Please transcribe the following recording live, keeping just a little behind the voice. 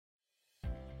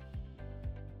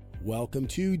Welcome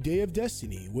to Day of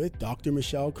Destiny with Dr.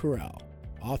 Michelle Corral,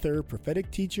 author, prophetic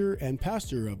teacher, and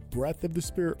pastor of Breath of the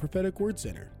Spirit Prophetic Word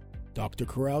Center. Dr.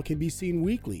 Corral can be seen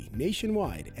weekly,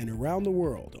 nationwide, and around the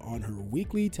world on her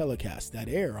weekly telecasts that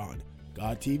air on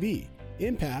God TV,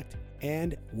 Impact,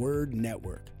 and Word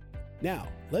Network. Now,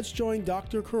 let's join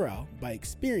Dr. Corral by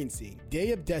experiencing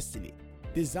Day of Destiny,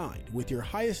 designed with your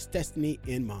highest destiny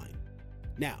in mind.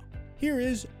 Now, here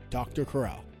is Dr.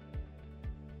 Corral.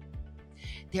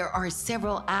 There are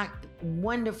several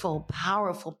wonderful,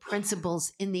 powerful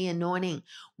principles in the anointing.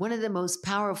 One of the most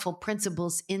powerful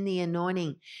principles in the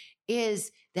anointing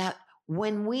is that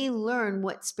when we learn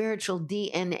what spiritual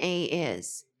DNA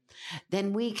is,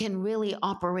 then we can really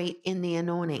operate in the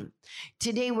anointing.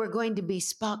 Today, we're going to be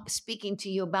speaking to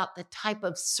you about the type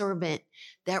of servant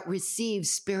that receives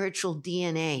spiritual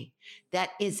DNA,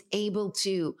 that is able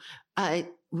to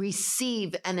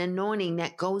receive an anointing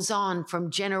that goes on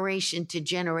from generation to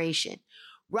generation.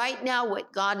 Right now,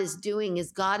 what God is doing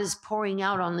is God is pouring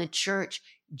out on the church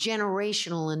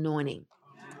generational anointing.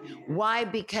 Why?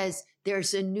 Because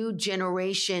there's a new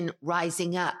generation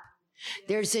rising up.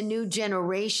 There's a new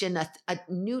generation, a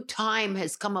new time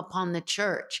has come upon the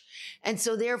church. And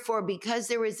so therefore, because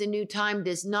there is a new time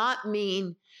does not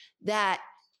mean that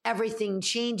everything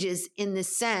changes in the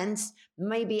sense,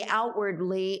 maybe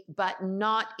outwardly, but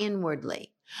not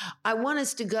inwardly. I want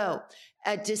us to go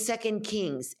to 2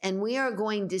 Kings, and we are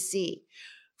going to see,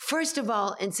 first of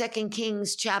all, in 2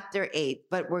 Kings chapter 8,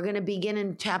 but we're going to begin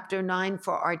in chapter 9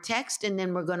 for our text, and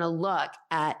then we're going to look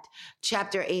at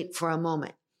chapter 8 for a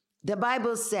moment. The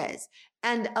Bible says,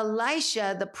 and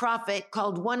Elisha, the prophet,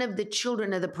 called one of the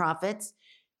children of the prophets.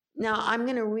 Now, I'm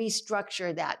going to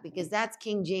restructure that because that's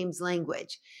King James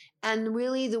language. And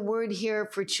really the word here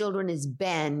for children is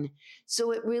Ben.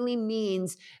 So it really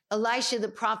means Elisha, the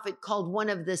prophet, called one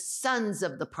of the sons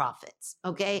of the prophets.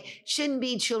 Okay. Shouldn't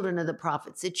be children of the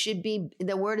prophets. It should be,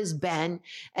 the word is Ben,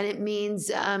 and it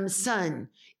means son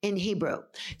in Hebrew.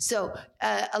 So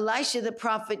Elisha, the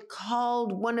prophet,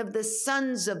 called one of the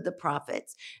sons of the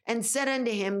prophets and said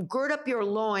unto him, gird up your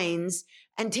loins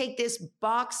and take this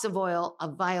box of oil, a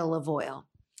vial of oil,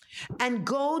 and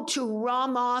go to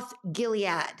Ramoth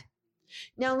Gilead.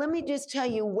 Now, let me just tell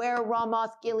you where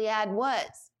Ramoth Gilead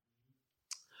was.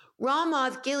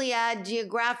 Ramoth Gilead,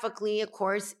 geographically, of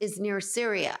course, is near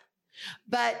Syria.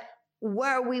 But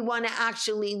where we want to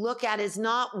actually look at is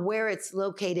not where it's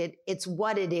located, it's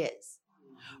what it is.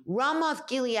 Ramoth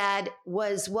Gilead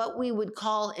was what we would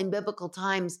call in biblical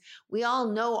times, we all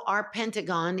know our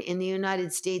Pentagon in the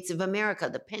United States of America.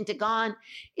 The Pentagon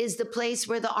is the place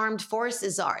where the armed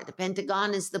forces are. The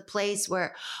Pentagon is the place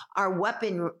where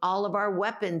all of our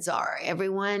weapons are.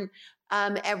 Everything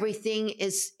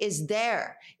is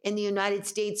there in the United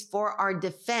States for our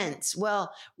defense.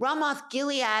 Well, Ramoth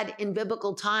Gilead in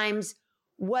biblical times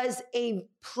was a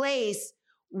place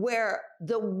where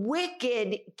the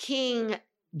wicked king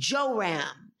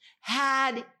Joram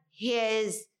had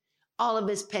all of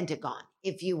his Pentagon,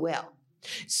 if you will.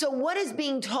 So what is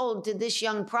being told to this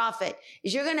young prophet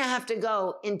is you're going to have to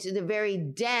go into the very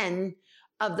den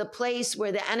of the place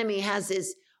where the enemy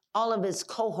has all of his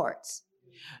cohorts.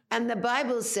 And the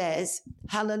Bible says,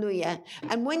 hallelujah,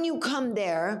 and when you come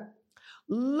there,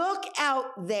 look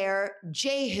out there,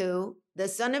 Jehu, the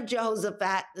son of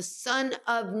Jehoshaphat, the son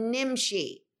of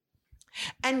Nimshi,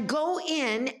 and go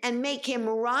in and make him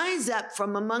rise up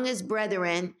from among his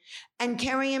brethren and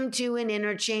carry him to an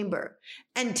inner chamber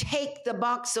and take the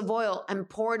box of oil and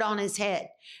pour it on his head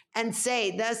and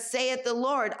say, thus saith the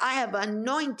Lord, I have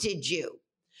anointed you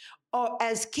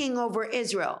as king over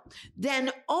Israel.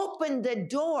 Then open the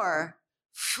door,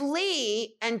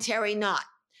 flee and tarry not.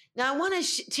 Now I want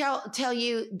to tell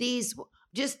you these,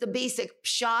 just the basic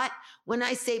pshat. When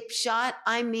I say pshat,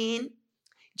 I mean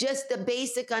just the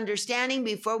basic understanding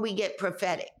before we get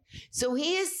prophetic. So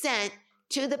he is sent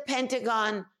to the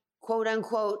Pentagon, quote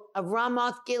unquote, of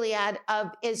Ramoth Gilead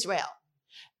of Israel.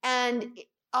 And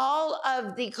all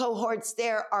of the cohorts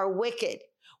there are wicked.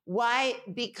 Why?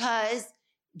 Because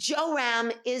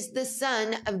Joram is the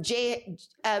son of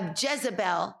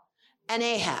Jezebel and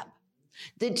Ahab,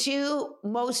 the two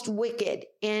most wicked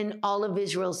in all of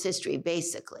Israel's history,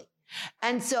 basically.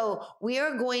 And so we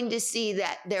are going to see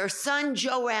that their son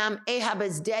Joram, Ahab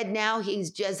is dead now.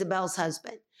 He's Jezebel's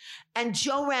husband. And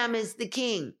Joram is the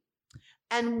king.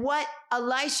 And what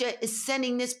Elisha is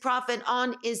sending this prophet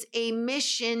on is a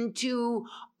mission to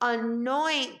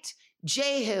anoint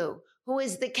Jehu, who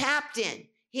is the captain.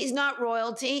 He's not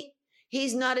royalty.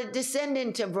 He's not a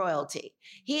descendant of royalty.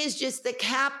 He is just the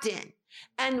captain.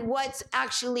 And what's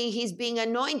actually he's being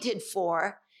anointed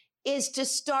for is to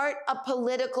start a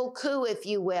political coup, if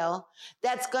you will,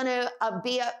 that's going to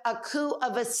be a coup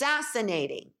of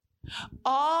assassinating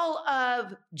all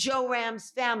of Joram's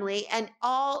family and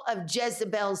all of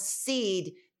Jezebel's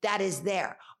seed that is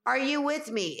there. Are you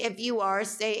with me? If you are,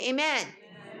 say amen.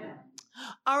 Amen.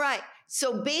 All right.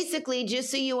 So basically,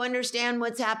 just so you understand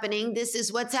what's happening, this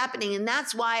is what's happening. And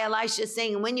that's why Elisha's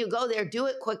saying, when you go there, do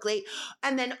it quickly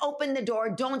and then open the door.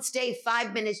 Don't stay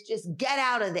 5 minutes. Just get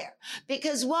out of there.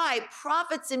 Because why?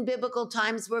 Prophets in biblical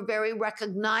times were very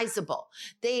recognizable.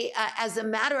 They, as a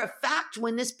matter of fact,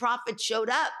 when this prophet showed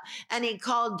up and he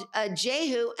called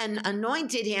Jehu and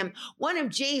anointed him, one of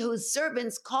Jehu's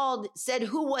servants said,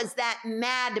 who was that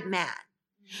madman?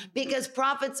 Because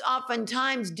prophets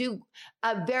oftentimes do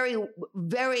very,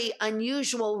 very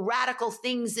unusual, radical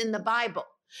things in the Bible.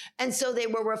 And so they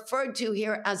were referred to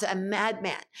here as a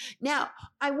madman. Now,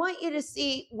 I want you to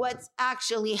see what's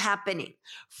actually happening.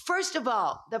 First of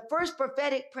all, the first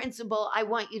prophetic principle I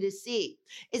want you to see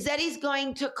is that he's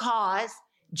going to cause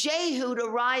Jehu to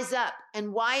rise up.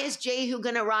 And why is Jehu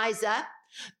going to rise up?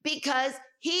 Because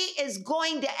he is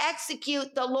going to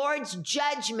execute the Lord's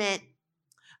judgment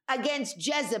against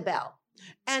Jezebel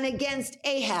and against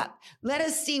Ahab. Let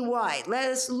us see why. Let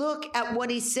us look at what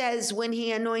he says when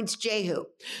he anoints Jehu.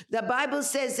 The Bible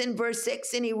says in verse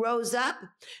 6, and he rose up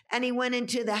and he went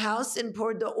into the house and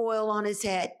poured the oil on his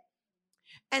head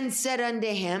and said unto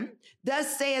him,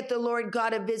 thus saith the Lord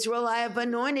God of Israel, I have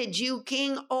anointed you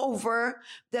king over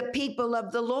the people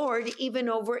of the Lord, even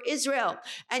over Israel.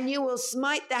 And you will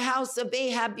smite the house of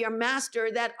Ahab, your master,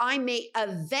 that I may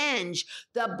avenge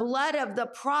the blood of the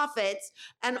prophets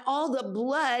and all the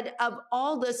blood of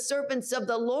all the servants of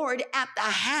the Lord at the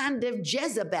hand of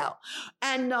Jezebel.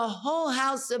 And the whole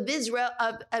house of Israel,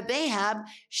 of Ahab,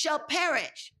 shall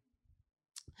perish.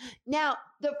 Now,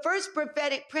 the first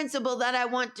prophetic principle that I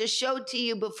want to show to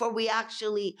you before we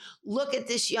actually look at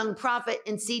this young prophet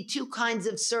and see two kinds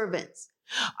of servants,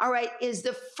 all right, is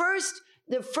the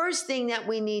first thing that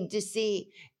we need to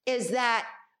see is that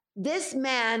this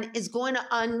man is going to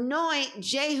anoint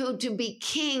Jehu to be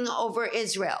king over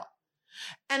Israel.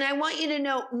 And I want you to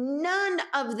know, none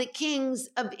of the kings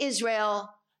of Israel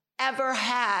ever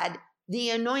had the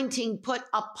anointing put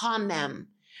upon them,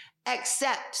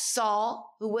 except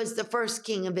Saul, who was the first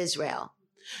king of Israel.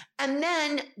 And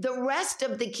then the rest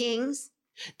of the kings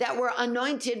that were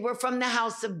anointed were from the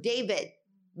house of David,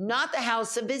 not the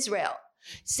house of Israel.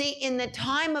 See, in the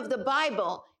time of the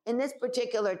Bible, in this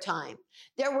particular time,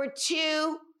 there were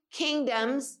two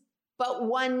kingdoms, but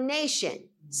one nation.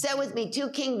 Say with me, two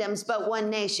kingdoms, but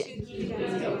one nation.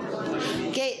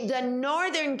 Okay, the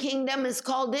northern kingdom is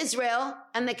called Israel,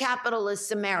 and the capital is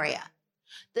Samaria.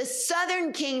 The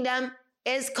southern kingdom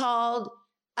is called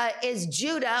is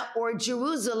Judah or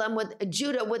Jerusalem, with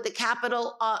Judah with the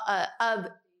capital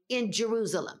in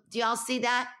Jerusalem. Do y'all see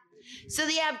that? So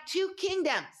they have two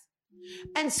kingdoms.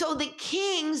 And so the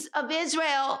kings of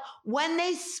Israel, when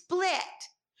they split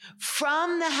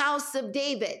from the house of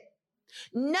David,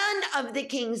 none of the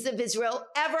kings of Israel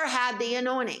ever had the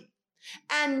anointing.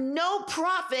 And no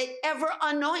prophet ever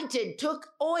took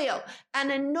oil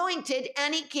and anointed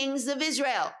any kings of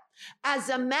Israel. As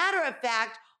a matter of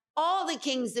fact, all the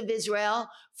kings of Israel,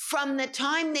 from the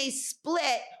time they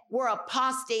split, were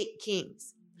apostate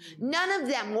kings. None of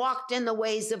them walked in the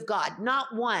ways of God,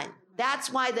 not one.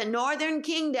 That's why the northern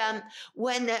kingdom,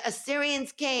 when the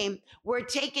Assyrians came, were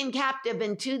taken captive,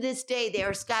 and to this day they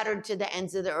are scattered to the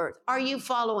ends of the earth. Are you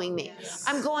following me? Yes.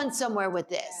 I'm going somewhere with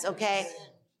this, okay?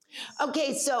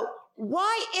 Okay, so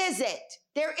why is it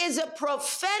there is a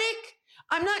prophetic?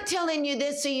 I'm not telling you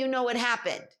this so you know what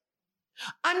happened.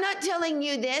 I'm not telling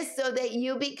you this so that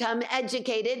you become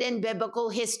educated in biblical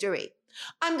history.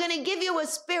 I'm going to give you a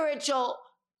spiritual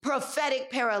prophetic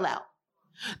parallel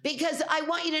because I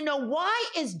want you to know, why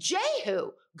is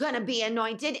Jehu going to be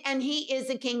anointed and he is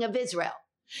the king of Israel?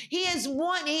 He's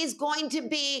going to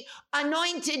be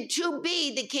anointed to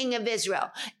be the king of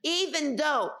Israel. Even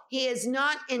though he is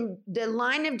not in the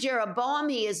line of Jeroboam,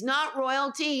 he is not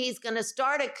royalty. He's going to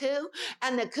start a coup,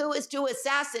 and the coup is to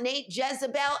assassinate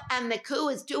Jezebel, and the coup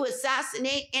is to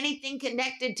assassinate anything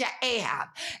connected to Ahab.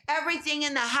 Everything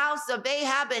in the house of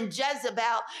Ahab and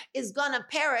Jezebel is going to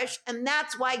perish, and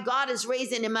that's why God is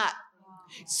raising him up.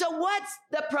 So what's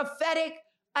the prophetic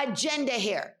agenda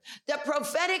here? The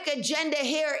prophetic agenda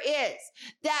here is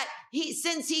that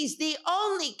since he's the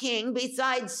only king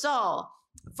besides Saul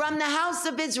from the house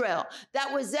of Israel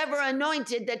that was ever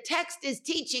anointed. The text is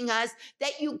teaching us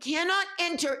that you cannot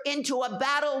enter into a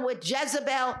battle with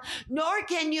Jezebel, nor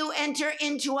can you enter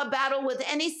into a battle with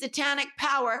any satanic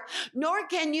power, nor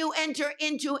can you enter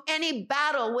into any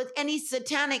battle with any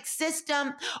satanic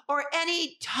system or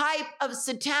any type of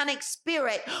satanic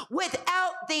spirit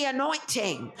without the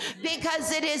anointing,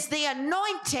 because it is the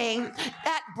anointing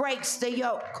that breaks the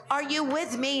yoke. Are you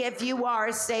with me? If you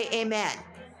are, say amen.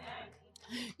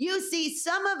 You see,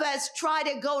 some of us try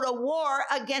to go to war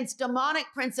against demonic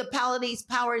principalities,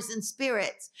 powers, and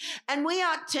spirits. And we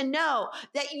ought to know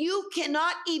that you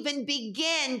cannot even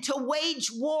begin to wage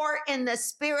war in the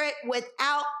spirit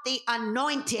without the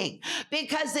anointing,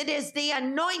 because it is the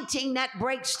anointing that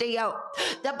breaks the yoke.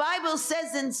 The Bible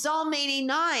says in Psalm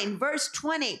 89, verse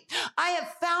 20, I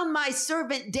have found my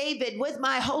servant David, with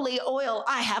my holy oil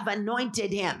I have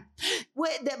anointed him.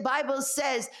 The Bible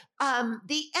says,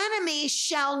 the enemy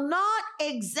shall not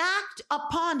exact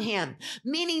upon him,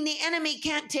 meaning the enemy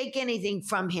can't take anything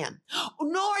from him,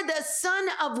 nor the son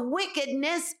of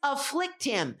wickedness afflict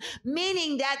him,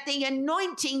 meaning that the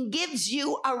anointing gives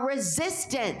you a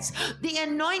resistance. The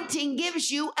anointing gives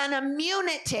you an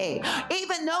immunity.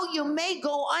 Even though you may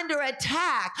go under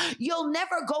attack, you'll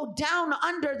never go down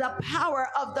under the power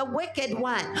of the wicked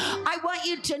one. I want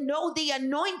you to know the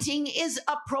anointing is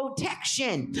a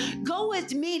protection. Go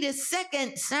with me to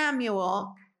 2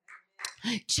 Samuel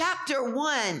chapter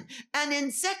 1. And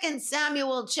in 2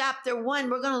 Samuel chapter 1,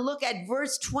 we're going to look at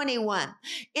verse 21.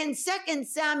 In 2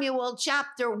 Samuel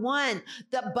chapter 1,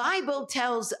 the Bible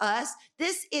tells us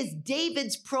this is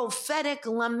David's prophetic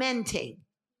lamenting.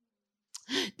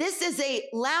 This is a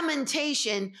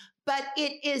lamentation, but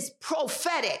it is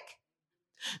prophetic,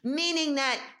 meaning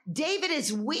that David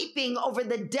is weeping over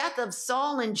the death of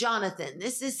Saul and Jonathan.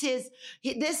 This is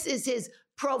his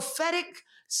prophetic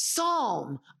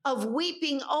psalm of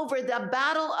weeping over the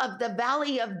battle of the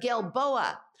valley of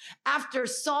Gilboa after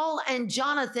Saul and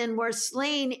Jonathan were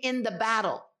slain in the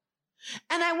battle.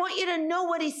 And I want you to know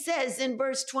what he says in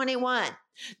verse 21.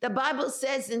 The Bible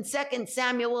says in 2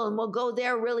 Samuel, and we'll go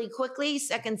there really quickly,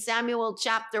 2 Samuel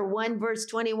chapter 1, verse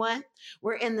 21.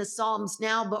 We're in the Psalms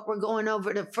now, but we're going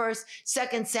over to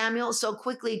 2 Samuel. So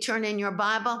quickly turn in your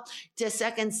Bible to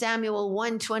 2 Samuel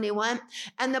 1:21.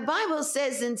 And the Bible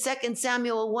says in 2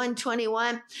 Samuel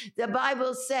 1:21, the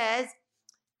Bible says,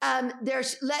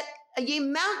 let ye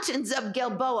mountains of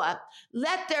Gilboa,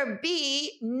 let there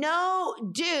be no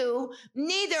dew,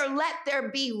 neither let there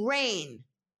be rain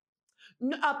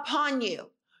upon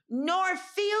you, nor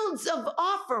fields of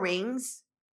offerings,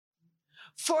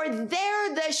 for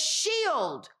there the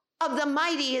shield of the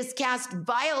mighty is cast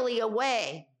vilely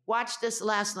away. Watch this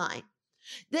last line.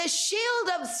 The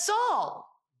shield of Saul,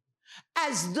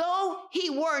 as though he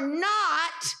were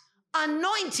not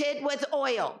anointed with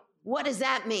oil. What does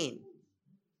that mean?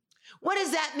 What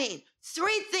does that mean?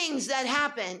 Three things that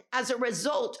happen as a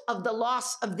result of the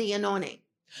loss of the anointing.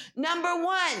 Number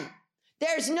one,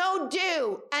 there's no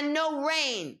dew and no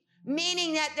rain,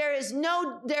 meaning that there's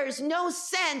no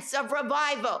sense of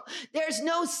revival. There's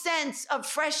no sense of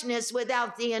freshness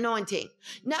without the anointing.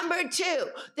 Number two,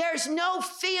 there's no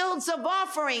fields of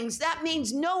offerings. That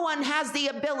means no one has the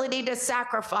ability to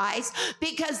sacrifice,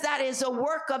 because that is a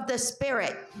work of the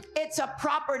Spirit. It's a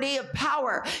property of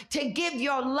power to give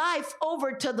your life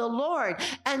over to the Lord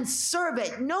and serve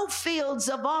it. No fields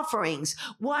of offerings.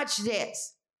 Watch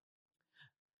this.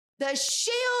 The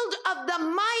shield of the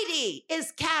mighty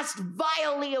is cast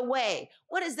vilely away.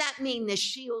 What does that mean, the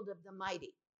shield of the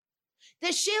mighty?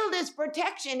 The shield is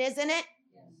protection, isn't it?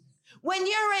 When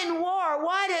you're in war,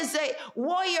 why does a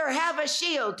warrior have a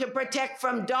shield? To protect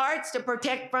from darts, to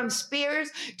protect from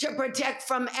spears, to protect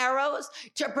from arrows,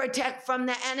 to protect from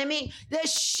the enemy. The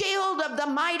shield of the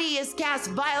mighty is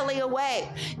cast vilely away.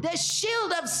 The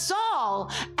shield of Saul,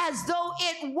 as though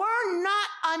it were not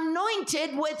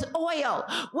anointed with oil.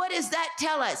 What does that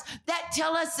tell us? That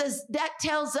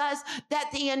tells us that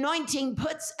the anointing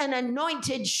puts an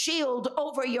anointed shield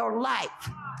over your life.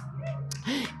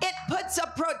 It puts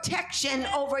a protection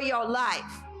over your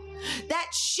life. That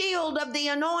shield of the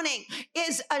anointing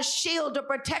is a shield to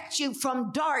protect you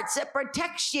from darts. It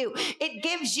protects you. It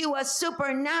gives you a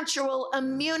supernatural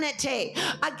immunity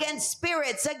against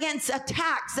spirits, against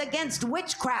attacks, against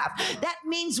witchcraft. That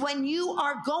means when you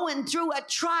are going through a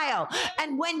trial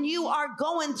and when you are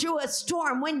going through a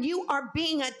storm, when you are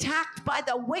being attacked by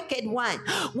the wicked one,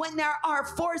 when there are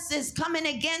forces coming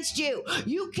against you,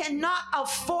 you cannot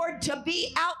afford to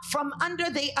be out from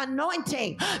under the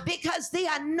anointing, because the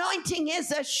anointing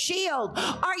is a shield.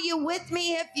 Are you with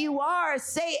me? If you are,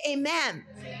 say amen.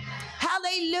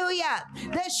 Hallelujah.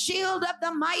 The shield of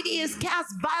the mighty is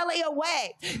cast vilely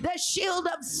away. The shield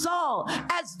of Saul,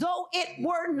 as though it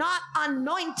were not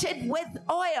anointed with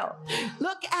oil.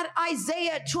 Look at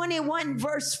Isaiah 21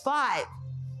 verse 5.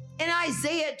 In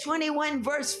Isaiah 21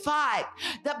 verse 5,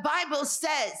 the Bible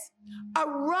says,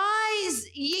 arise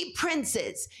ye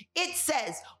princes. It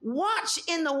says, watch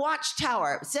in the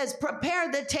watchtower. It says,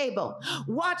 prepare the table.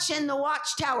 Watch in the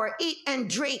watchtower, eat and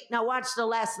drink. Now watch the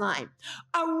last line.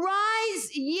 Arise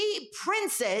ye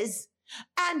princes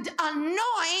and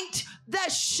anoint the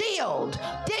shield.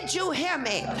 Did you hear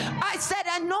me? I said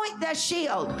anoint the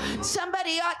shield.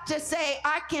 Somebody ought to say,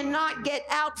 I cannot get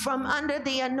out from under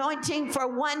the anointing for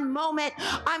one moment.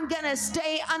 I'm going to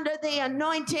stay under the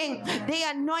anointing. The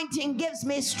anointing gives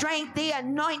me strength. The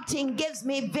anointing gives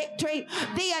me victory.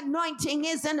 The anointing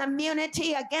is an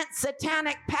immunity against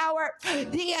satanic power.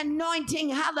 The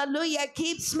anointing, hallelujah,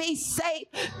 keeps me safe.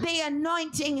 The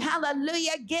anointing,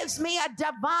 hallelujah, gives me a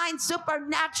divine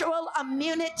supernatural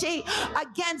immunity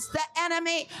against the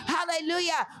enemy.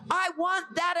 Hallelujah. I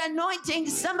want that anointing.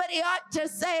 Somebody ought to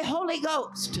say, Holy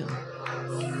Ghost.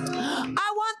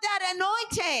 I want that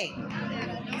anointing.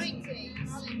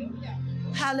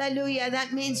 Hallelujah.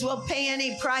 That means we'll pay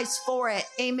any price for it.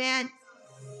 Amen.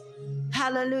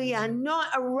 Hallelujah.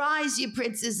 Arise, you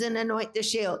princes, and anoint the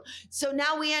shield. So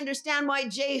now we understand why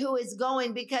Jehu is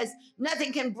going, because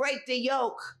nothing can break the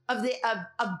yoke of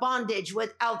bondage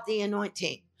without the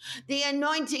anointing. The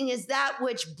anointing is that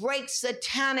which breaks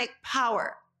satanic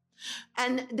power.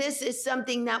 And this is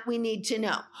something that we need to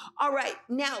know. All right.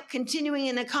 Now, continuing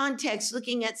in the context,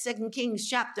 looking at 2 Kings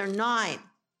chapter 9.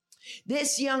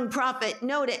 This young prophet,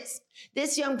 notice,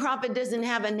 this young prophet doesn't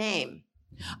have a name.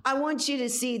 I want you to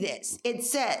see this. It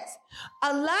says,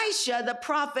 Elisha, the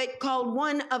prophet, called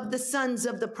one of the sons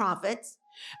of the prophets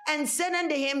and said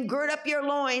unto him, gird up your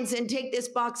loins and take this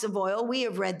box of oil. We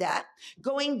have read that.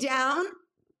 Going down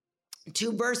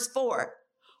to verse 4.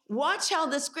 Watch how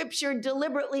the scripture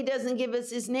deliberately doesn't give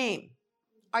us his name.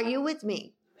 Are you with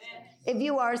me? Amen. If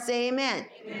you are, say amen.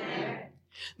 Amen.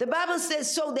 The Bible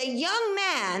says, so the young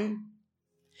man,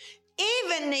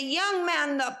 even the young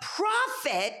man, the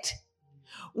prophet,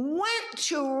 went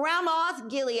to Ramoth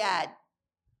Gilead.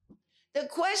 The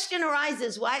question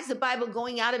arises, why is the Bible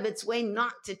going out of its way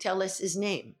not to tell us his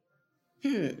name?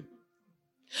 You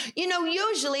know,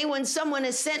 usually when someone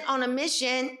is sent on a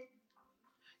mission,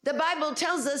 the Bible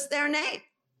tells us their name.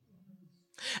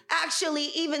 Actually,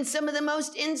 even some of the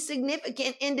most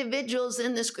insignificant individuals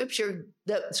in the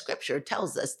scripture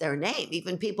tells us their name.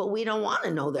 Even people we don't want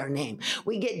to know their name.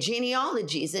 We get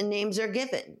genealogies and names are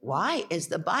given. Why is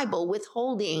the Bible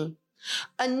withholding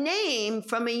a name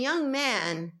from a young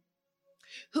man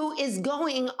who is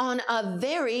going on a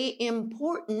very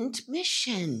important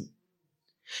mission?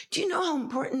 Do you know how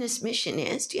important this mission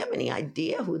is? Do you have any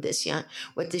idea what this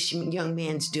young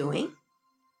man's doing?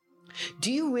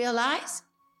 Do you realize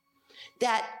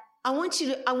that I want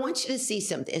you to see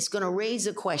something? It's going to raise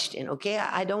a question, okay?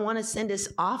 I don't want to send us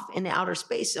off in outer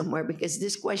space somewhere, because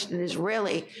this question is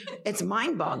really, it's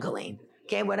mind-boggling,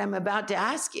 okay, what I'm about to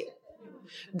ask you.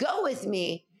 Go with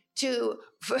me to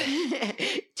 1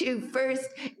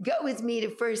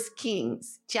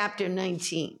 Kings chapter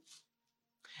 19.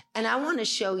 And I want to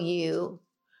show you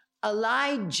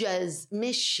Elijah's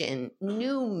mission,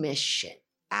 new mission,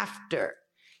 after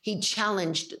he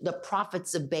challenged the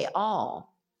prophets of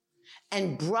Baal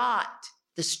and brought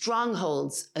the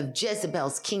strongholds of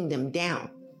Jezebel's kingdom down.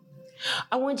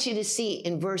 I want you to see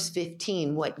in verse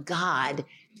 15 what God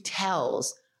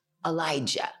tells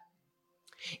Elijah.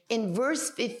 In verse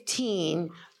 15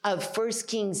 of 1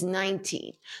 Kings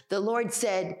 19, the Lord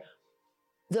said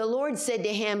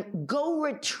to him, go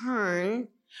return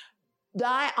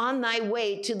on thy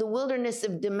way to the wilderness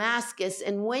of Damascus,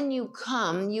 and when you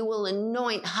come, you will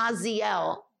anoint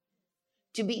Hazael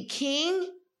to be king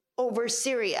over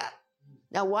Syria.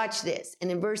 Now watch this.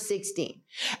 And in verse 16,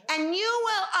 and you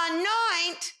will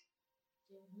anoint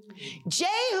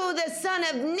Jehu the son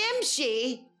of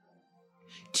Nimshi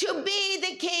to be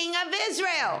the king of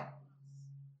Israel.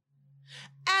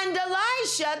 And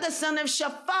Elisha the son of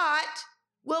Shaphat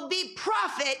will be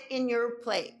prophet in your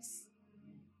place.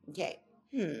 Okay.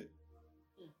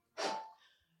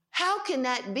 How can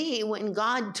that be when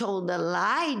God told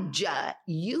Elijah,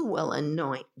 you will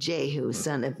anoint Jehu,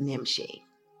 son of Nimshi,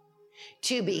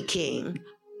 to be king?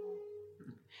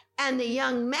 And the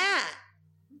young man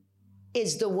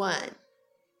is the one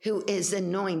who is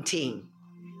anointing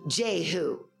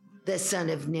Jehu, the son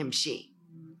of Nimshi,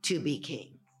 to be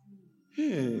king.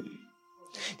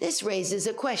 This raises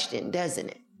a question, doesn't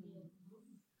it?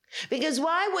 Because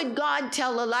why would God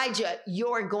tell Elijah,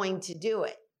 you're going to do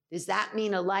it? Does that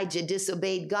mean Elijah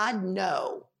disobeyed God?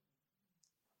 No.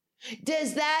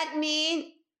 Does that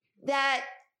mean that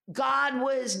God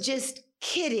was just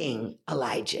kidding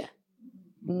Elijah?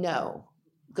 No.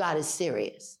 God is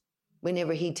serious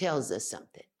whenever he tells us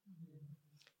something.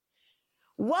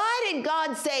 Why did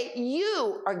God say,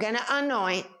 you are going to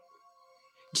anoint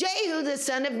Jehu, the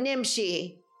son of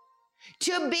Nimshi,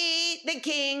 to be the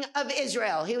king of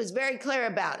Israel? He was very clear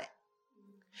about it.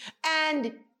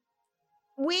 And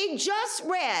we just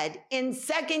read in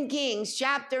 2 Kings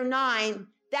chapter 9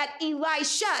 that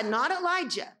Elisha, not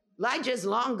Elijah, Elijah's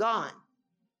long gone,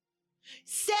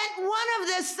 sent one of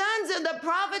the sons of the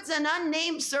prophets, an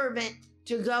unnamed servant,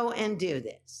 to go and do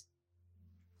this.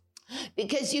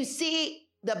 Because you see,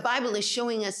 the Bible is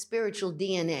showing us spiritual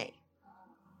DNA.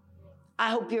 I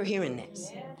hope you're hearing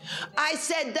this. I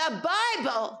said the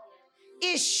Bible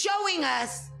is showing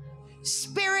us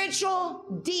spiritual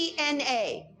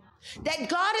DNA. That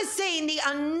God is saying the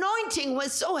anointing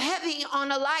was so heavy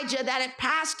on Elijah that it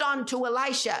passed on to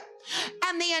Elisha.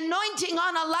 And the anointing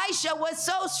on Elisha was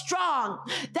so strong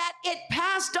that it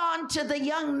passed on to the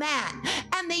young man.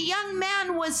 And the young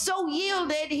man was so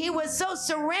yielded, he was so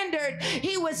surrendered,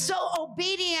 he was so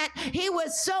obedient, he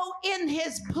was so in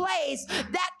his place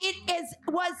that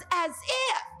was as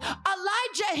if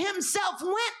Elijah himself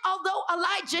went, although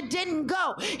Elijah didn't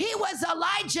go. He was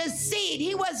Elijah's seed.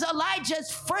 He was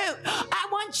Elijah's fruit. I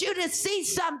want you to see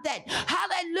something.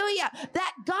 Hallelujah.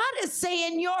 That God is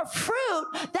saying your fruit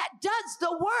that does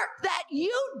the work that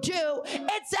you do,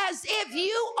 it's as if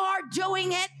you are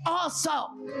doing it also.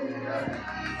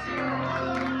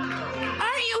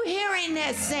 Are you hearing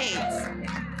this, saints?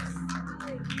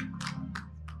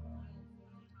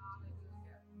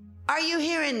 Are you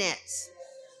hearing this?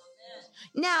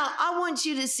 Now, I want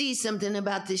you to see something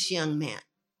about this young man.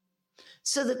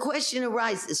 So the question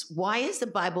arises, why is the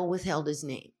Bible withheld his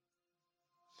name?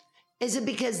 Is it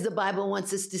because the Bible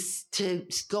wants us to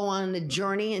go on a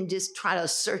journey and just try to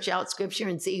search out scripture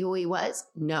and see who he was?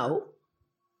 No.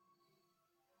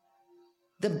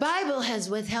 The Bible has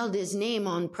withheld his name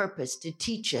on purpose to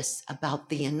teach us about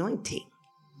the anointing.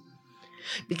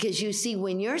 Because you see,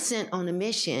 when you're sent on a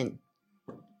mission,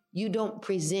 you don't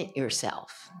present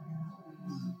yourself.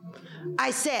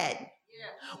 I said,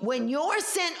 when you're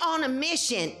sent on a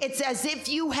mission, it's as if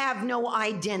you have no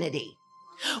identity.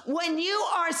 When you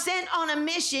are sent on a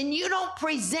mission, you don't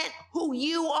present who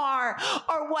you are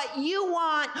or what you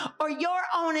want or your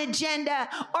own agenda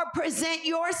or present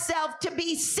yourself to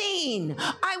be seen.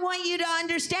 I want you to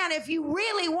understand, if you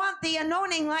really want the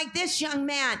anointing like this young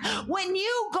man, when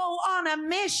you go on a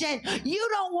mission, you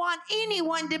don't want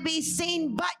anyone to be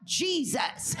seen but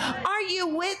Jesus. Are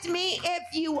you with me?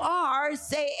 If you are,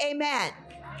 say amen.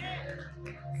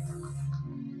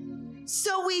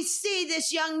 So we see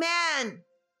this young man,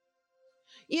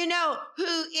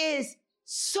 who is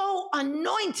so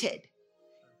anointed.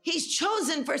 He's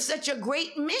chosen for such a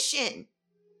great mission,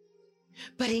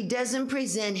 but he doesn't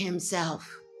present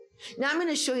himself. Now I'm going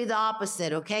to show you the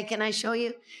opposite, okay? Can I show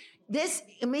you this?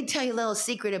 Let me tell you a little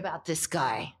secret about this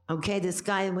guy, okay? This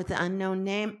guy with the unknown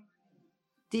name.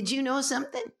 Did you know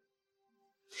something?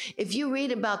 If you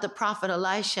read about the prophet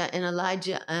Elisha and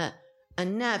Elijah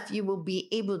enough, you will be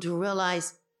able to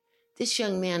realize this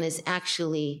young man is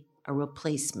actually a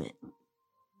replacement.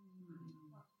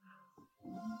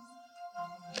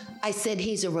 I said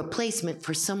he's a replacement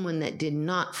for someone that did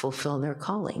not fulfill their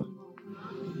calling.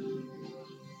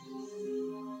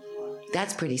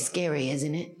 That's pretty scary,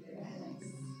 isn't it?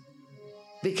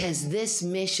 Because this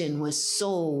mission was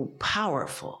so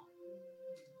powerful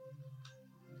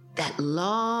that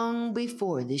long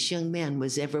before this young man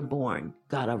was ever born,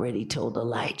 God already told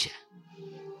Elijah.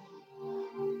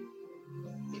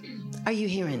 Are you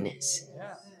hearing this?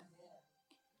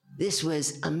 This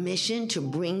was a mission to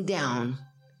bring down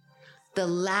the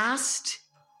last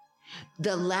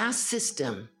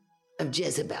system of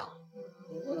Jezebel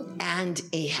and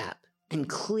Ahab and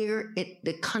clear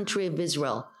the country of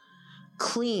Israel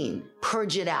clean,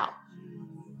 purge it out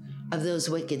of those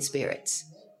wicked spirits.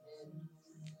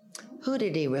 Who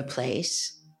did he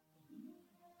replace?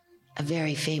 A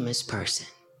very famous person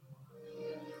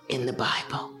in the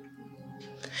Bible.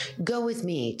 Go with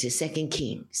me to 2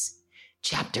 Kings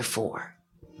chapter 4,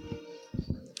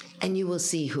 and you will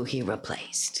see who he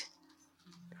replaced.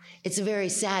 It's a very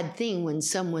sad thing when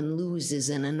someone loses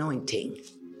an anointing.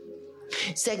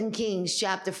 2 Kings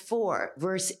chapter 4,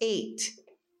 verse 8.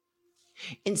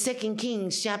 In 2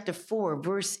 Kings chapter 4,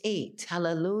 verse 8,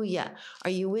 hallelujah.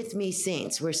 Are you with me,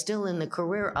 saints? We're still in the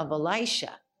career of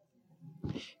Elisha.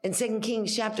 In 2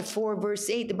 Kings chapter 4, verse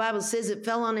 8, the Bible says it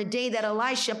fell on a day that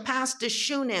Elisha passed to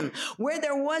Shunem, where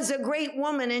there was a great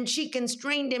woman, and she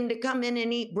constrained him to come in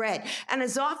and eat bread. And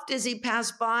as oft as he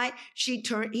passed by, he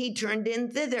turned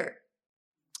in thither.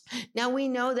 Now we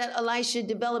know that Elisha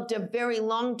developed a very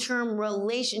long-term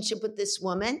relationship with this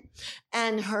woman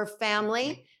and her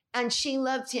family. And she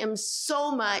loved him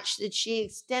so much that she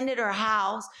extended her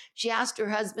house. She asked her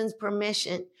husband's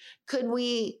permission. Could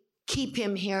we keep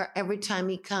him here every time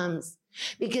he comes?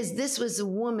 Because this was a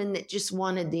woman that just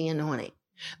wanted the anointing.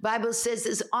 Bible says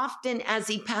as often as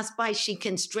he passed by, she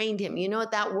constrained him. You know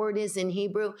what that word is in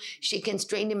Hebrew? She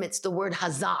constrained him. It's the word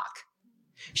hazak.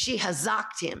 She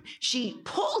hazaked him. She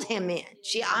pulled him in.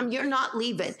 You're not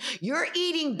leaving. You're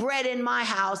eating bread in my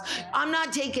house. I'm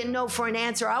not taking no for an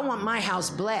answer. I want my house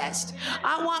blessed.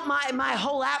 I want my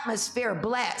whole atmosphere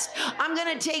blessed. I'm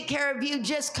going to take care of you.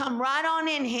 Just come right on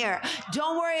in here.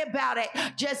 Don't worry about it.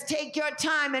 Just take your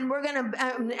time. And we're going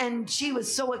to, and she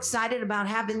was so excited about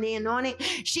having the anointing.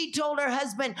 She told her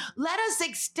husband, let us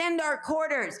extend our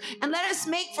quarters and let us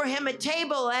make for him a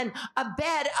table and a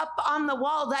bed up on the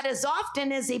wall that is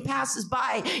often as he passes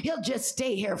by, he'll just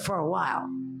stay here for a while.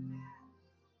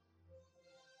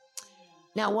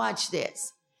 Now watch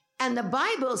this. And the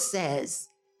Bible says,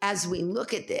 as we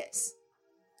look at this,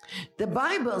 the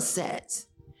Bible says,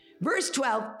 verse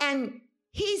 12, and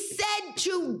he said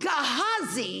to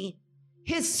Gehazi,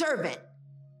 his servant,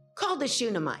 called the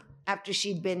Shunammite, after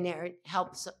she'd been there and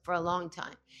helped for a long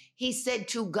time. He said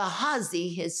to Gehazi,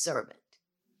 his servant.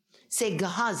 Say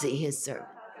Gehazi, his servant.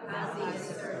 Gehazi, his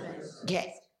servant.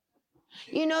 Okay.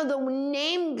 You know the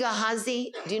name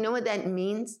Gehazi, do you know what that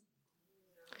means?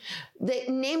 The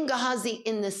name Gehazi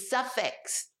in the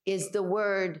suffix is the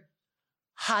word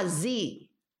hazi,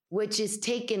 which is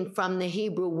taken from the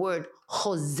Hebrew word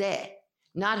Jose.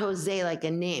 Not Jose like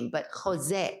a name, but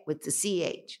Jose with the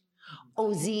CH.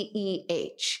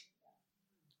 O-Z-E-H.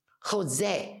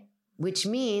 Jose, which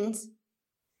means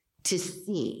to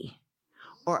see,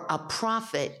 or a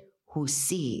prophet who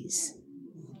sees.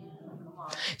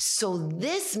 So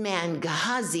this man,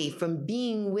 Gehazi, from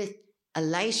being with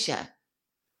Elisha,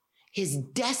 his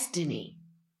destiny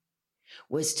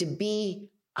was to be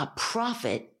a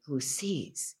prophet who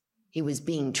sees. He was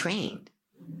being trained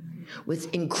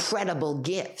with incredible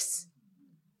gifts.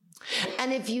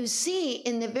 And if you see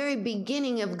in the very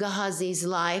beginning of Gehazi's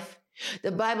life,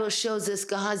 the Bible shows us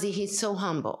Gehazi, he's so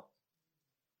humble.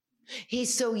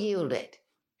 He's so yielded.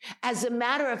 As a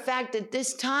matter of fact, at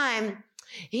this time,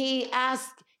 he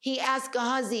asked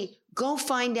Gehazi, go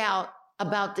find out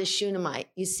about this Shunammite.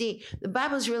 You see, the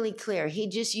Bible's really clear. He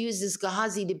just uses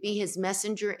Gehazi to be his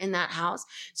messenger in that house.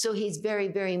 So he's very,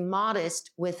 very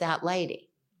modest with that lady.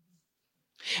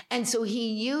 And so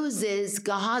he uses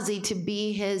Gehazi to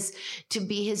be his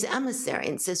emissary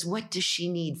and says, what does she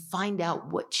need? Find out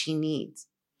what she needs.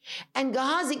 And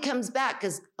Gehazi comes back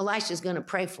because Elisha's going to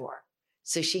pray for her.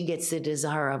 So she gets the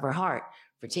desire of her heart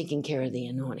for taking care of the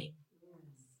anointing.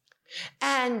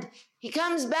 And he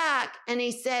comes back and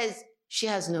he says, she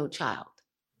has no child.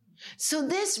 So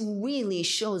this really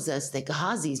shows us that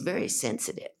Gehazi is very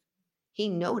sensitive. He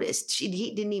noticed.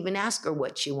 He didn't even ask her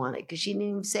what she wanted because she didn't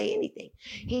even say anything.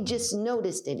 He just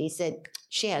noticed it. He said,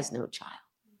 she has no child.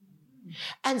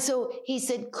 And so he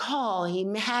said, he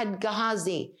had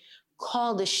Gehazi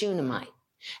call the Shunammite.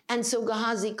 And so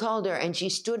Gehazi called her and she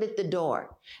stood at the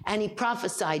door and he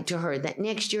prophesied to her that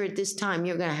next year at this time,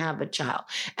 you're going to have a child.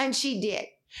 And she did.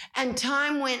 And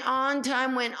time went on,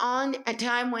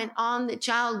 the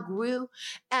child grew.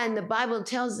 And the Bible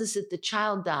tells us that the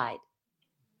child died.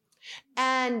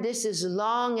 And this is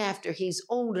long after he's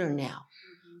older now.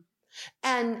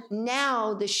 And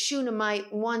now the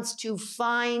Shunammite wants to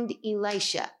find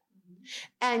Elisha.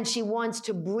 And she wants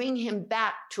to bring him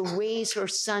back to raise her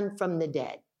son from the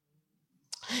dead.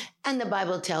 And the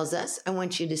Bible tells us, I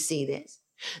want you to see this.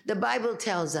 The Bible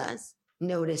tells us,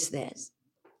 notice this.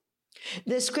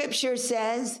 The scripture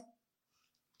says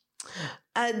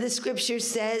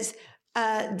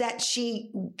that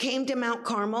she came to Mount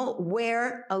Carmel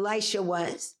where Elisha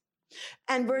was.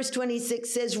 And verse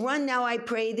 26 says, run now, I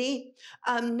pray thee.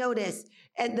 Notice,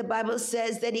 and the Bible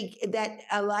says that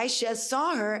Elisha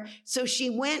saw her. So she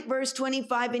went, verse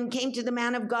 25, and came to the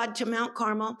man of God to Mount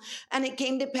Carmel. And it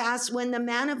came to pass when the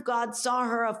man of God saw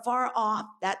her afar off,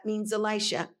 that means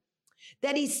Elisha,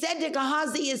 that he said to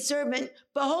Gehazi, his servant,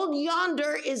 behold,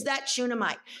 yonder is that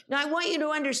Shunammite. Now, I want you to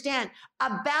understand,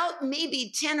 about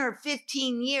maybe 10 or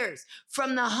 15 years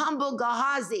from the humble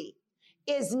Gehazi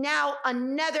is now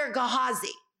another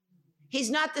Gehazi. He's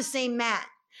not the same man.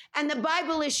 And the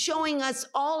Bible is showing us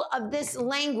all of this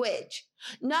language,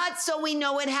 not so we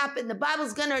know what happened. The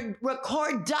Bible's going to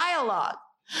record dialogue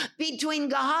between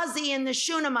Gehazi and the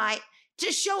Shunammite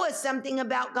to show us something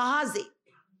about Gehazi.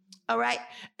 All right.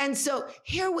 And so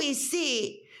here we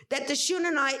see that the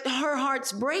Shunammite, her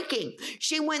heart's breaking.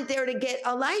 She went there to get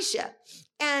Elisha.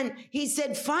 And he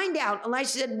said, find out.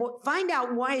 Elisha said, find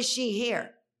out, why is she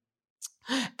here?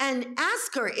 And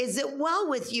ask her, is it well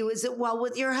with you? Is it well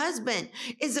with your husband?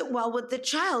 Is it well with the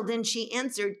child? And she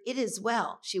answered, it is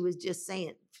well. She was just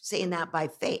saying that by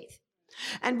faith.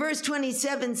 And verse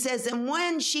 27 says, and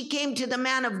when she came to the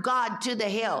man of God to the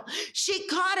hill, she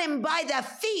caught him by the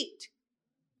feet.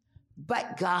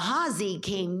 But Gehazi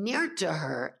came near to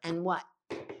her and what?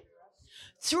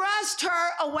 Thrust her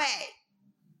away.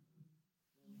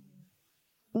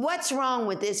 What's wrong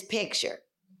with this picture?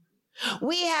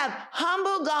 We have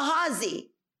humble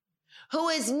Gehazi, who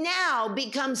has now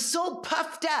become so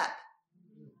puffed up,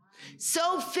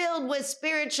 so filled with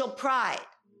spiritual pride,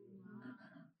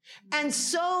 and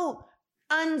so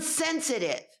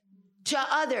unsensitive to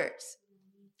others,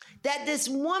 that this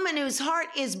woman whose heart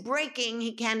is breaking,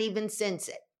 he can't even sense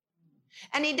it.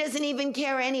 And he doesn't even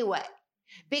care anyway.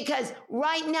 Because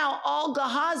right now, all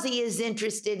Gehazi is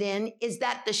interested in is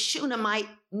that the Shunammite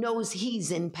knows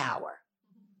he's in power.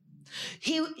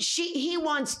 He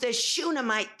wants the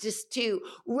Shunammite just to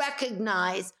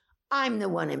recognize, I'm the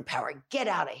one in power. Get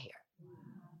out of here.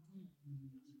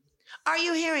 Are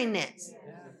you hearing this?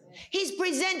 He's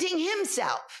presenting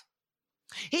himself.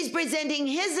 He's presenting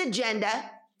his agenda.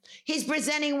 He's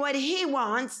presenting what he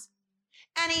wants.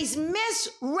 And he's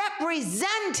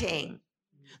misrepresenting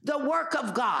the work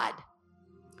of God.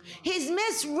 He's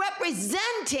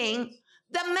misrepresenting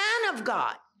the man of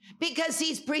God because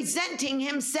he's presenting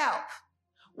himself.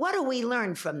 What do we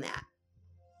learn from that?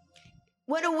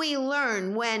 What do we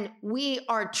learn when we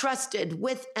are trusted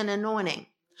with an anointing?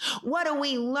 What do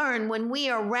we learn when we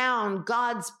are around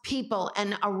God's people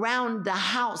and around the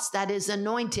house that is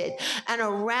anointed and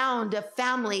around a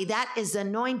family that is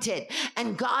anointed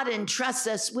and God entrusts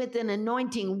us with an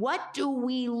anointing? What do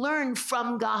we learn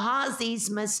from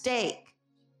Gehazi's mistake?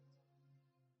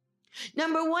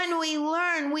 Number one, we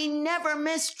learn we never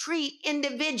mistreat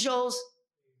individuals.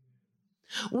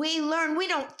 We learn we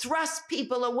don't thrust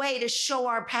people away to show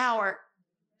our power.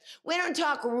 We don't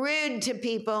talk rude to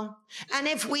people. And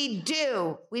if we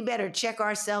do, we better check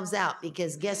ourselves out,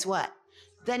 because guess what?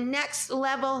 The next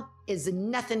level is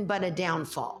nothing but a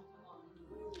downfall.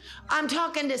 I'm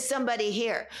talking to somebody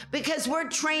here because we're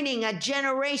training a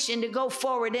generation to go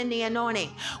forward in the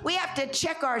anointing. We have to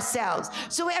check ourselves.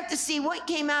 So we have to see what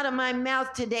came out of my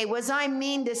mouth today. Was I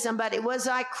mean to somebody? Was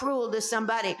I cruel to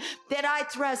somebody? Did I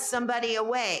thrust somebody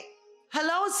away?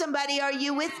 Hello, somebody, are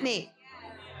you with me?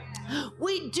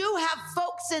 We do have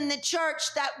folks in the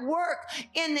church that work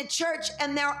in the church,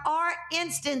 and there are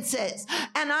instances,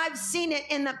 and I've seen it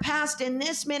in the past in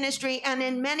this ministry and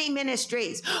in many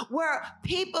ministries, where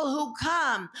people who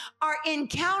come are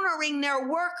encountering their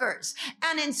workers,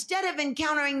 and instead of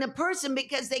encountering the person,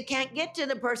 because they can't get to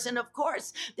the person, of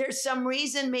course, there's some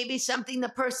reason, maybe something the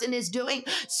person is doing,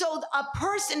 so a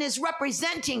person is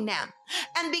representing them.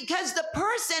 And because the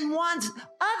person wants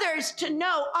others to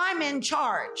know I'm in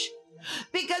charge,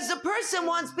 because the person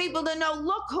wants people to know,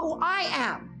 look who I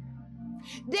am,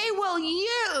 they will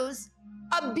use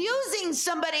abusing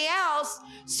somebody else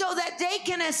so that they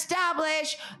can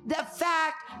establish the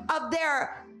fact of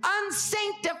their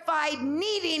unsanctified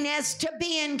neediness to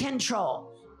be in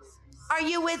control. Are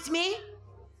you with me?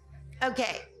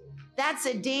 Okay, that's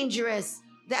a dangerous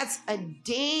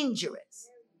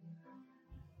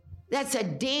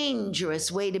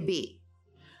way to be.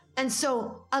 And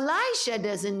so Elisha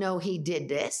doesn't know he did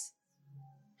this.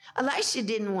 Elisha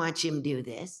didn't watch him do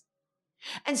this.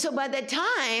 And so by the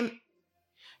time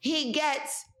he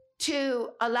gets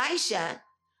to Elisha,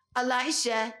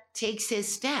 Elisha takes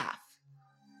his staff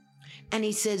and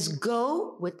he says,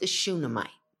 go with the Shunammite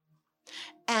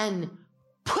and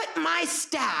put my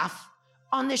staff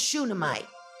on the Shunammite.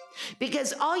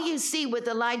 Because all you see with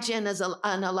Elijah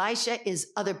and Elisha is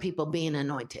other people being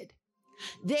anointed.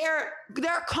 Their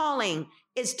calling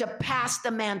is to pass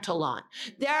the mantle on.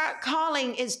 Their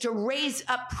calling is to raise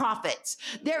up prophets.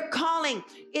 Their calling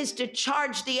is to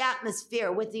charge the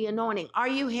atmosphere with the anointing. Are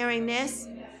you hearing this?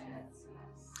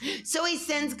 So he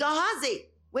sends Gehazi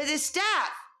with his staff.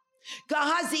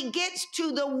 Gehazi gets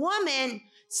to the woman's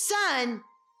son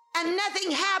and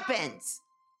nothing happens.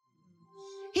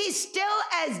 He's still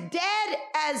as dead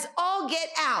as all get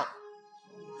out.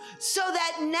 So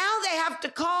that now they have to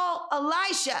call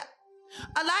Elisha.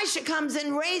 Elisha comes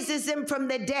and raises him from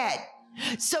the dead.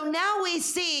 So now we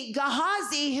see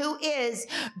Gehazi, who is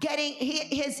getting,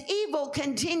 his evil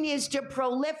continues to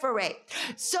proliferate.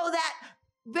 So that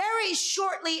very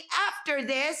shortly after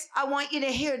this, I want you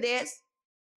to hear this.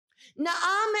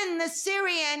 Naaman the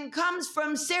Syrian comes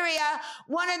from Syria,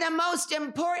 one of the most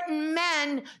important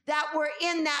men that were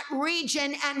in that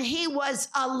region, and he was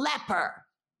a leper.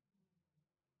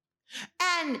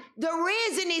 And the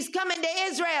reason he's coming to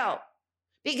Israel,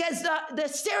 because the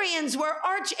Syrians were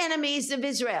arch enemies of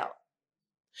Israel.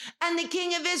 And the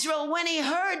king of Israel, when he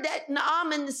heard that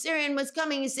Naaman the Syrian was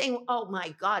coming, he's saying, oh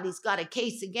my God, he's got a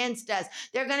case against us.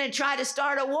 They're going to try to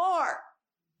start a war.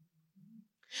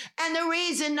 And the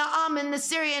reason Naaman the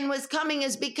Syrian was coming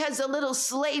is because a little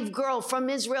slave girl from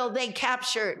Israel they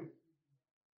captured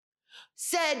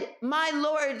said, my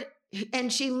Lord,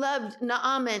 and she loved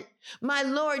Naaman. My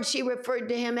Lord, she referred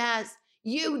to him as,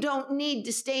 you don't need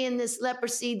to stay in this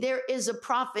leprosy. There is a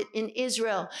prophet in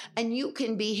Israel and you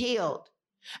can be healed.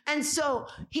 And so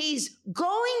he's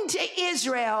going to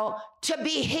Israel to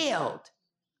be healed.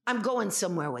 I'm going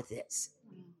somewhere with this.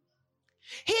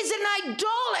 He's an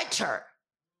idolater.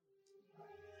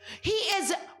 He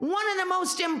is one of the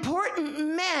most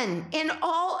important men in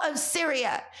all of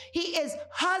Syria. He is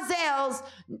Hazael's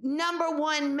number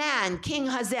one man, King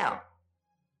Hazael.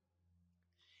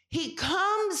 He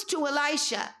comes to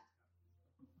Elisha,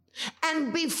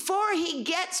 and before he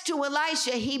gets to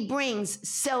Elisha, he brings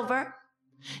silver,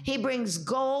 he brings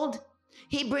gold,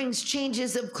 he brings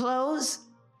changes of clothes,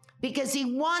 because he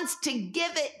wants to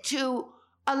give it to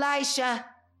Elisha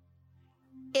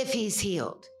if he's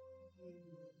healed.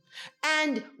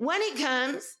 And when he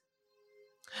comes,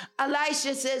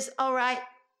 Elisha says, all right,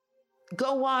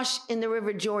 go wash in the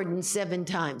river Jordan 7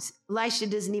 times. Elisha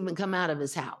doesn't even come out of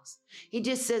his house. He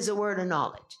just says a word of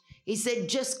knowledge. He said,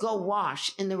 just go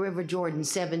wash in the river Jordan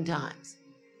 7 times.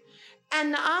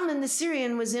 And Naaman the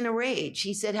Syrian was in a rage.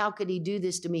 He said, how could he do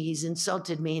this to me? He's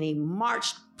insulted me. And he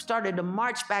started to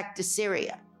march back to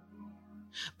Syria.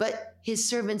 But his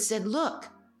servant said, look,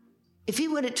 if he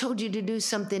would have told you to do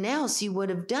something else, you would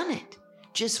have done it.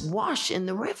 Just wash in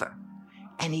the river.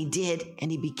 And he did,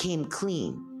 and he became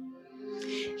clean.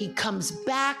 He comes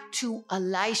back to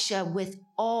Elisha with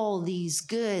all these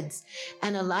goods,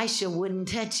 and Elisha wouldn't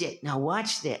touch it. Now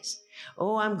watch this.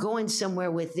 Oh, I'm going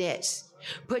somewhere with this.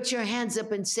 Put your hands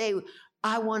up and say,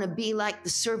 I want to be like the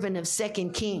servant of 2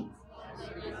 Kings.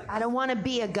 I don't want to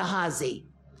be a Gehazi.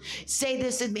 Say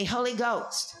this with me, Holy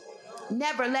Ghost.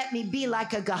 Never let me be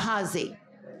like a Gehazi.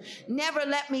 Never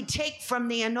let me take from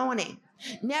the anointing.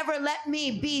 Never let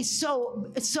me be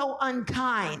so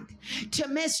unkind to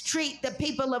mistreat the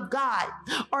people of God,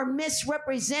 or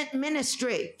misrepresent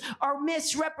ministry, or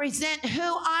misrepresent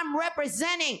who I'm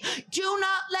representing. Do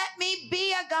not let me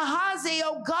be a Gehazi,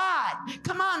 oh God.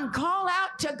 Come on, call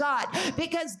out to God,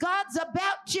 because God's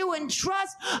about to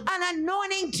entrust an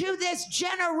anointing to this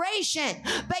generation.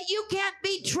 But you can't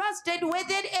be trusted with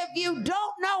it if you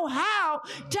don't know how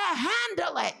to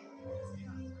handle it.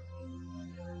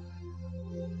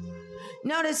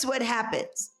 Notice what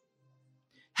happens.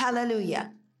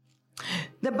 Hallelujah.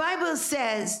 The Bible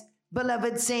says,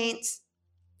 beloved saints,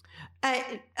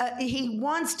 he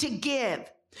wants to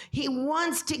give. He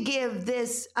wants to give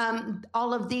this,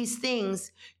 all of these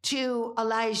things to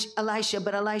Elisha,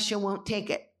 but Elisha won't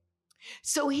take it.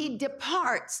 So he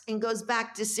departs and goes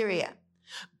back to Syria.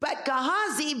 But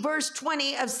Gehazi, verse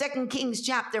 20 of 2 Kings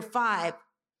chapter 5,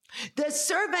 the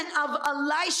servant of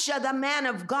Elisha, the man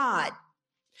of God,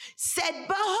 said,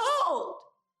 behold,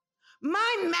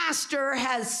 my master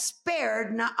has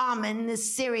spared Naaman the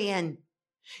Syrian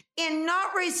in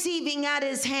not receiving at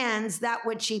his hands that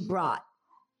which he brought.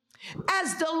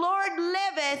 As the Lord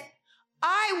liveth,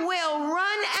 I will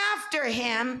run after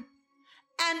him,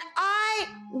 and I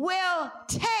will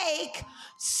take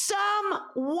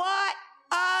somewhat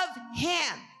of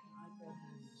him.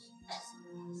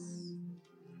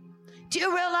 Do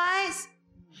you realize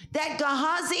that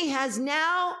Gehazi has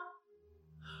now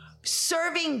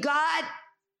serving God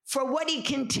for what he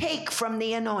can take from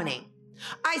the anointing?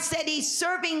 I said he's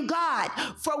serving God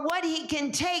for what he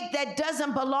can take that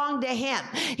doesn't belong to him.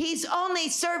 He's only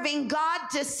serving God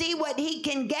to see what he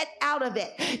can get out of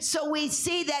it. So we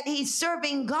see that he's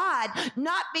serving God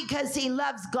not because he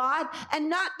loves God, and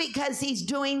not because he's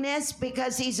doing this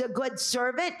because he's a good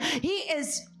servant. He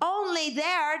is only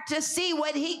there to see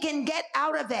what he can get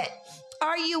out of it.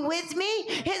 Are you with me?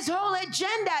 His whole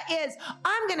agenda is,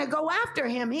 I'm going to go after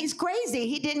him. He's crazy.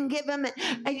 He didn't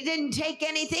take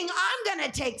anything. I'm going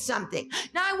to take something.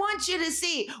 Now I want you to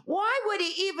see, why would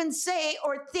he even say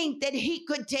or think that he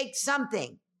could take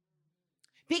something?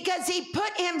 Because he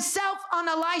put himself on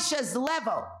Elisha's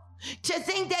level. to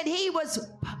think that he was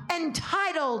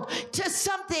entitled to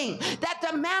something that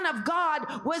the man of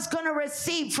God was going to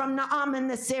receive from Naaman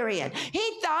the Syrian.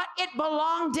 He thought it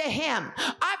belonged to him.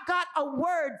 I've got a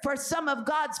word for some of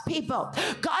God's people.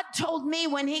 God told me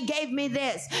when he gave me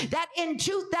this, that in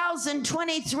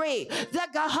 2023, the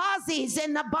Gehazis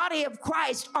in the body of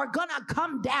Christ are going to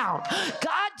come down.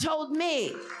 God told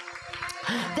me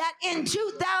that in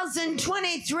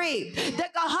 2023, the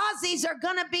Gehazis are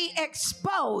going to be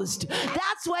exposed.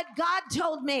 That's what God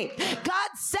told me. God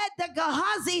said the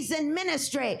Gehazis in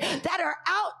ministry that are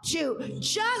out to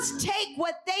just take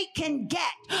what they can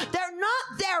get. They're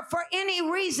not there for any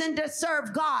reason to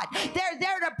serve God. They're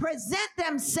there to present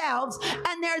themselves,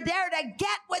 and they're there to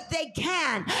get what they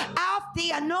can off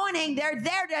the anointing. They're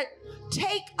there to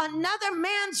take another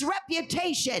man's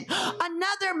reputation,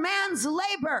 another man's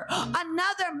labor,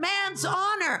 another man's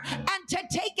honor, and to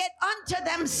take it unto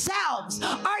themselves.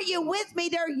 Are you with me?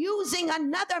 They're using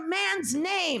another man's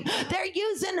name. They're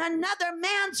using another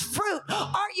man's fruit.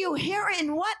 Are you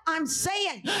hearing what I'm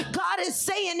saying? God is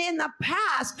saying in the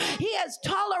past, he has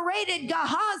tolerated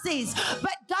Gehazis,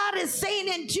 but God is saying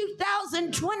in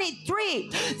 2023,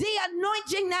 the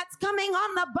anointing that's coming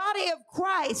on the body of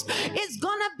Christ is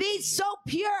going to be so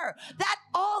pure that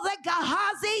all the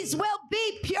Gehazis will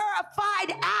be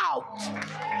purified out.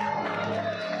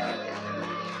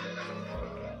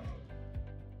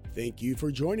 Thank you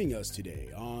for joining us today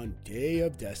on Day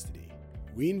of Destiny.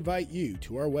 We invite you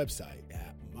to our website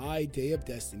at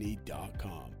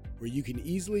mydayofdestiny.com, where you can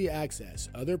easily access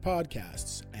other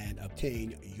podcasts and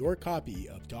obtain your copy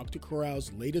of Dr.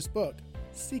 Corral's latest book,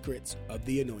 Secrets of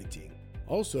the Anointing.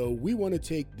 Also, we want to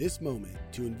take this moment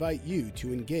to invite you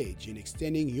to engage in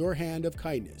extending your hand of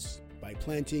kindness by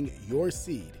planting your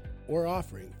seed or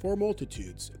offering for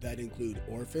multitudes that include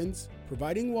orphans,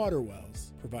 providing water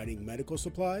wells, providing medical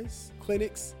supplies,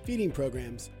 clinics, feeding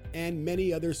programs, and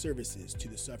many other services to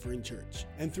the suffering church,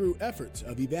 and through efforts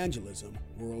of evangelism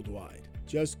worldwide.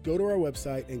 Just go to our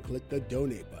website and click the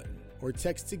donate button, or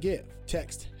text to give.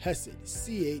 Text HESED,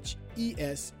 CHESED,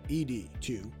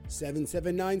 to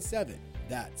 7797.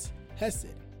 That's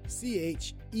HESED,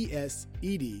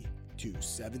 CHESED, to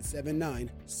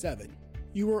 7797.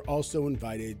 You are also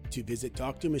invited to visit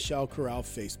Dr. Michelle Corral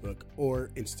Facebook or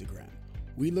Instagram.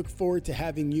 We look forward to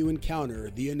having you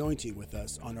encounter the anointing with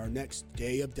us on our next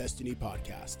Day of Destiny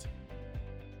podcast.